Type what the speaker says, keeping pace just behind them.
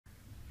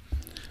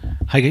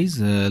Hi guys,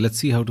 let's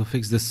see how to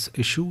fix this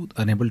issue,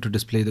 unable to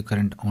display the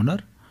current owner.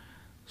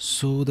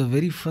 So the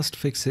very first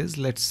fix is,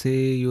 let's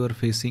say you are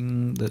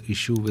facing the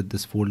issue with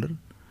this folder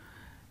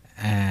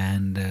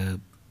and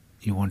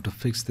you want to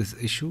fix this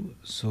issue.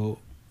 So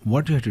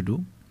what you have to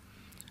do,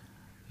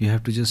 you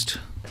have to just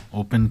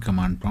open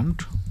command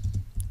prompt,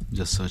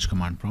 just search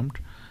command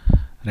prompt,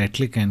 right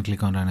click and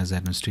click on run as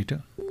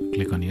administrator,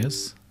 click on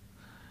yes.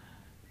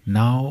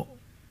 Now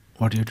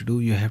what you have to do,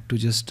 you have to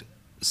just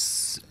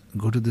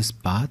go to this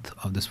path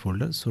of this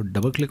folder. So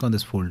double click on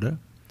this folder,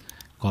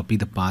 copy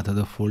the path of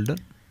the folder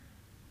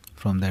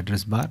from the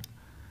address bar.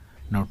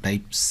 Now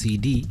type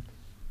cd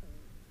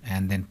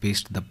and then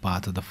paste the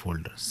path of the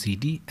folder,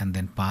 cd and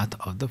then path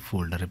of the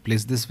folder.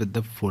 Replace this with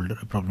the folder,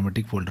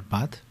 problematic folder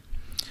path.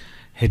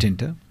 Hit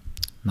enter.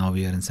 Now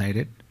we are inside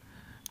it.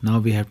 Now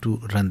we have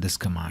to run this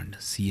command,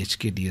 chkdsk/f.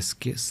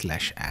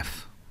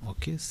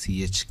 okay,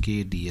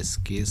 chkdsk/f.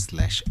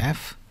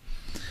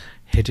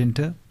 hit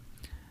enter,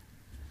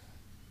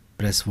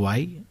 press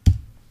Y,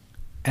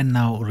 and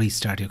now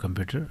restart your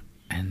computer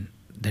and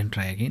then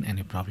try again and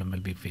your problem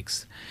will be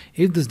fixed.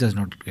 If this does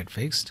not get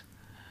fixed,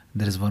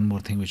 there is one more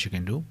thing which you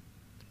can do,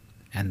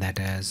 and that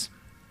is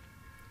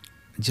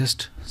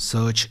just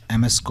search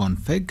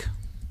msconfig,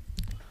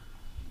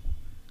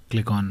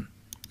 click on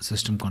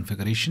system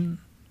configuration,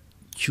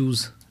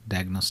 choose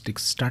diagnostic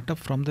startup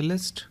from the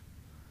list,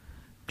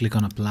 click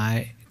on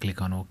apply,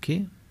 click on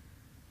OK,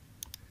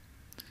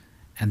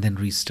 and then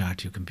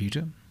restart your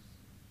computer.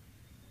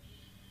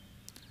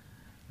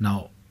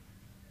 Now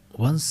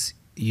once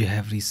you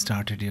have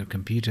restarted your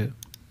computer,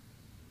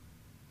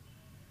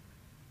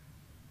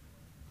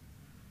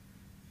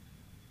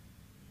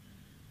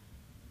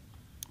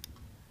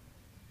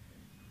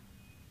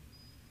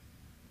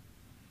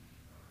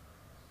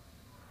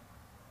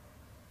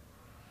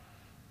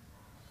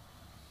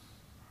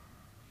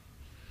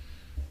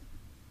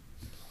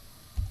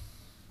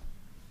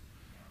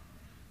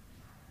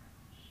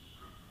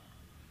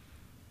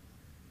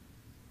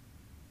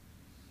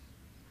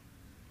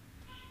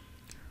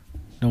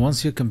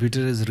 once your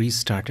computer is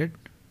restarted,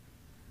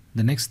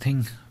 the next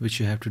thing which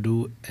you have to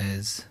do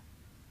is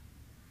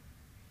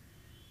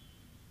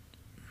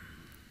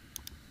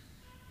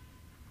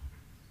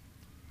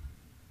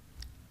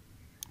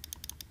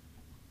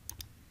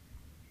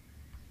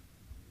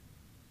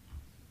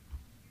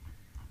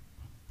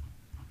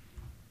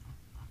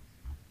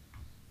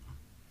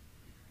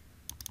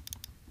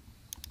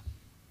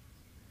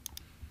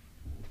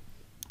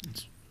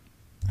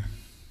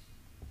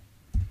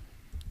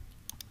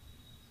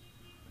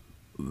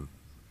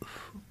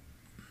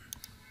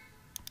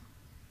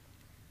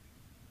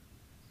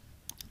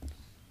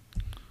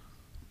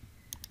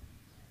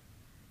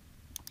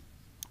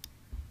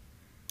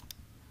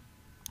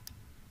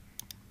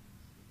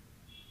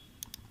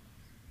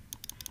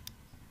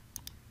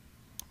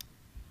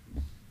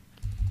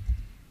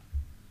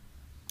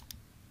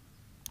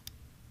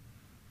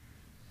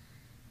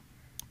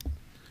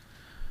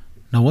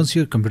now once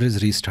your computer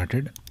is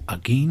restarted,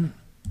 again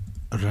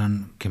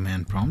run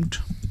command prompt,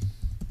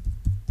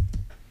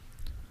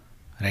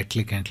 right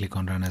click and click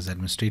on run as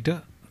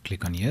administrator,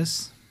 click on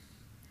yes.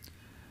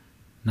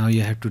 Now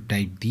you have to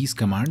type these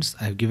commands.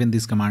 I have given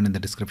this command in the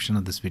description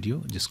of this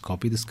video. Just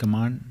copy this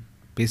command,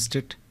 paste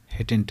it,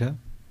 hit enter.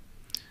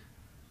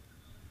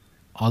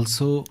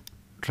 Also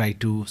try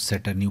to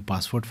set a new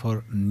password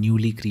for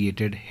newly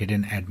created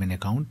hidden admin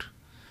account.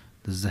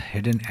 This is a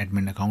hidden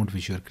admin account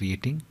which you are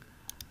creating.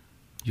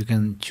 You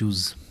can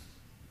choose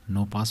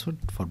no password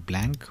for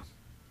blank.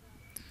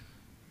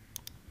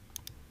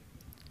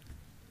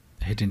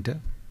 Hit enter.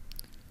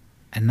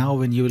 And now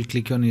when you will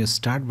click on your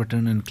start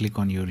button and click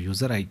on your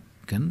user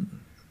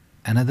icon,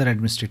 another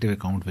administrative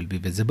account will be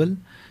visible.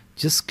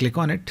 Just click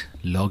on it,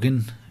 log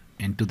in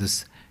into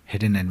this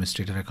hidden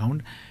administrator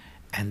account,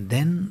 and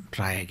then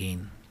try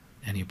again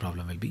and your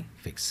problem will be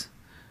fixed.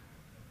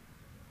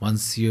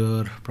 Once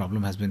your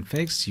problem has been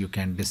fixed, you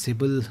can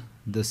disable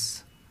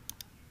this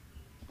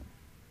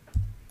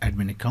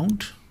admin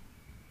account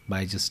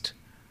by just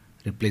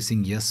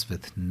replacing yes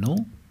with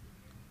no,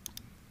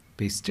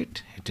 paste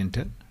it, hit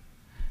enter,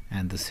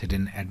 and this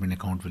hidden admin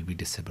account will be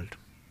disabled.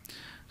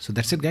 So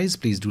that's it guys.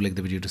 Please do like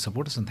the video to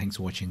support us, and thanks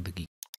for watching The Geek.